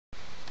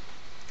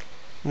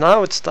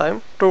Now it's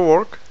time to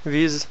work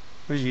with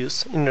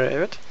views in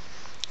Revit.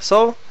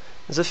 So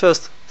the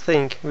first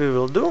thing we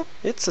will do,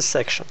 it's a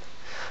section.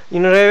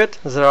 In Revit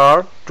there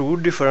are two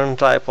different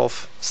types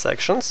of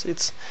sections.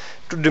 It's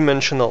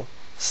two-dimensional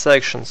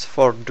sections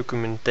for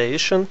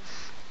documentation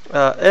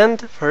and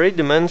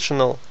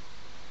three-dimensional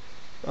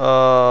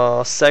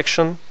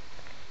section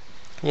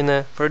in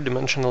a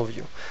three-dimensional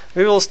view.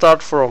 We will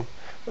start from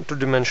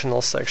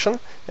two-dimensional section,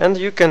 and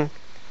you can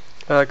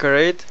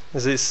create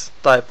this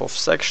type of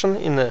section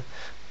in a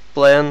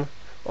plan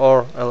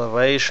or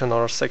elevation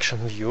or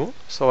section view.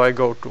 So I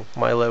go to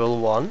my level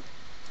 1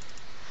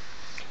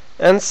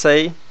 and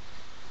say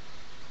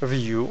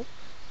view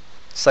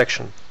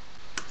section.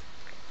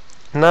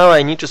 Now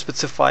I need to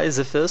specify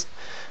the first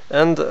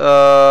and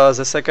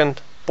the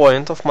second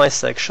point of my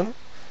section,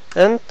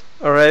 and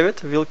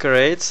Revit will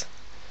create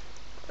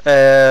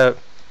a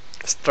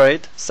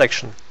straight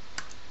section.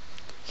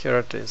 Here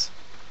it is.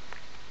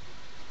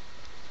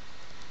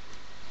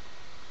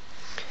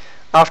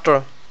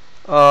 After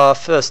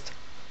first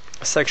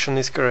section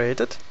is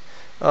created,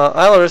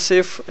 I'll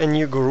receive a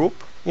new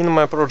group in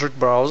my project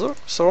browser.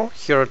 So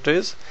here it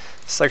is,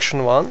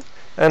 section 1,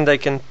 and I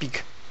can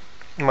pick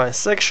my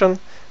section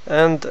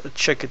and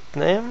check its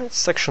name. It's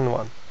section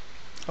 1.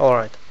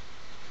 Alright.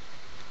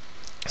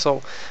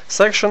 So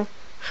section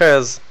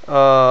has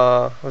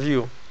a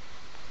view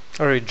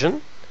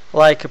region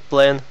like a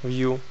plan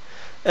view,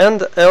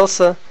 and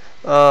also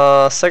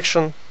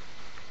section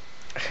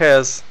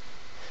has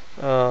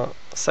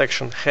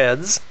section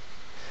heads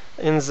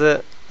in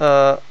the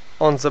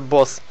on the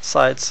both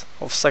sides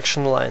of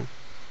section line.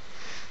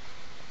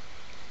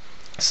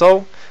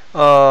 So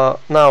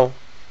now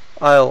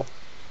I'll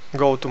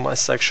go to my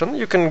section.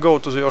 You can go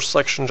to your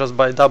section just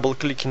by double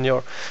clicking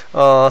your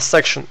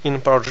section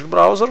in project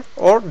browser,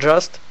 or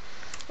just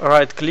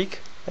right click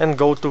and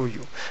go to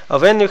view.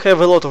 When you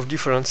have a lot of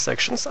different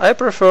sections, I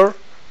prefer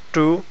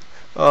to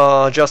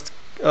just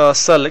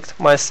select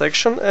my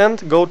section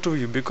and go to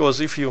view,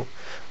 because if you'll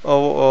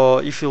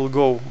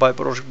go by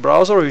project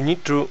browser, you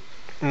need to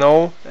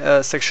know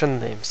section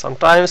name.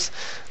 Sometimes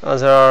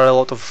there are a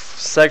lot of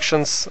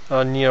sections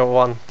near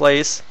one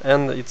place,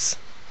 and it's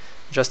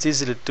just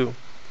easily to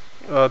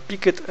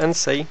pick it and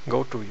say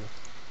go to view.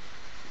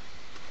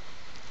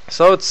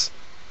 So it's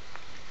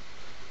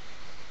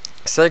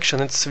section,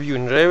 it's view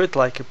in Revit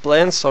like a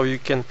plan, so you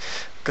can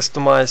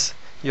customize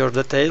your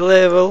detail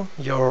level,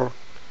 your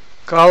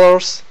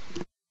colors,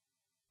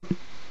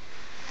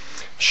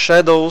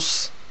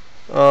 shadows,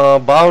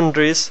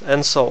 boundaries,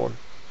 and so on.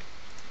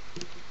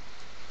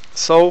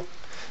 So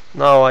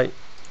now I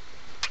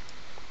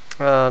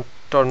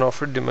turn off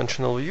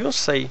three-dimensional view,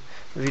 say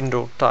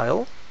window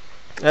tile,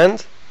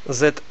 and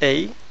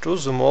ZA to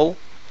zoom all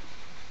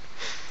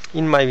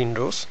in my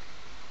windows.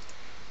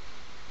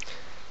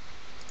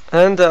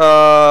 And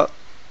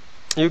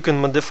you can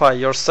modify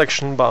your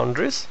section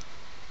boundaries.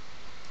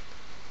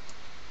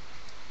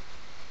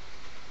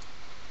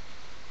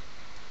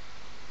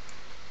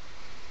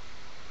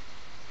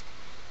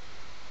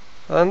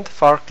 And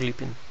far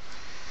clipping.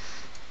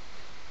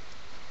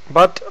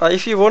 But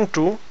if you want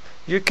to,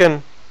 you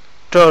can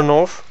turn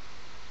off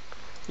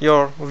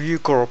your view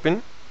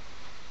cropping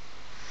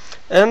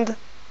and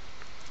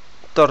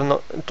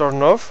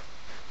turn off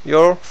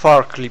your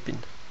far clipping.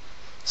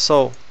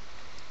 So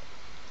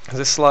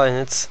this line,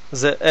 it's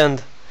the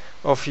end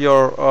of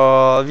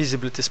your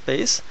visibility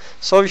space.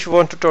 So if you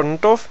want to turn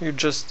it off, you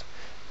just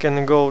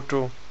can go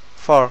to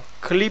far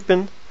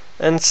clipping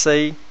and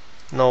say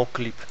no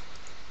clip.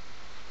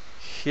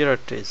 Here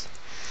it is.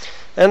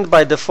 And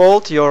by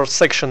default your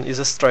section is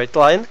a straight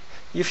line.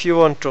 If you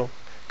want to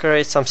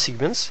create some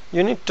segments,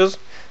 you need to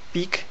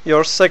pick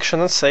your section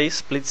and say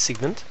split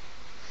segment,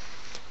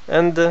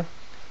 and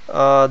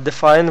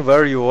define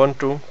where you want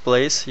to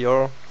place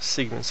your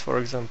segments. For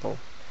example,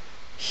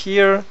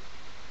 here,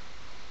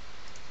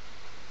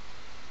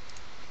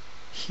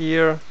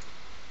 here,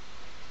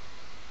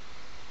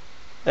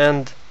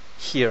 and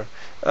here.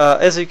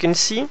 As you can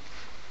see,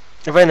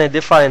 when I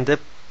define the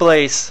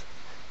place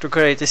to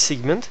create a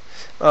segment,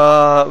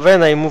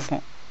 when I move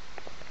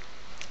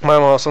my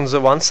mouse on the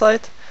one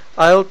side,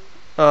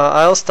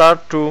 I'll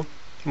start to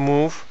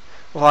move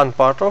one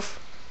part of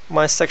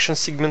my section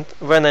segment.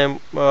 When I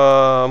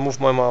move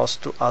my mouse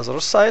to other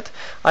side,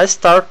 I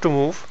start to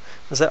move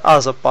the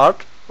other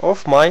part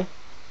of my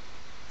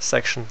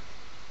section,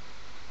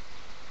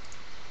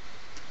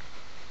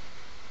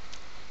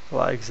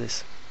 like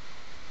this.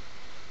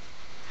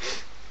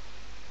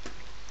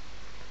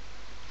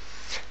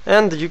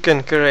 And you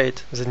can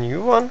create the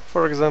new one,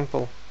 for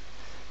example,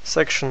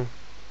 section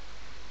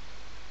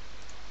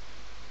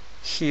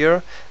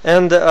here,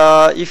 and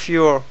if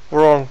you're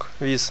wrong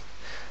with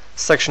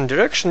section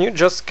direction, you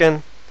just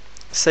can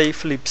say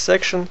flip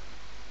section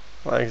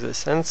like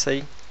this and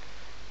say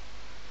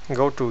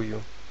go to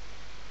view.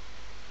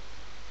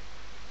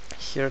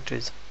 Here it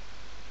is.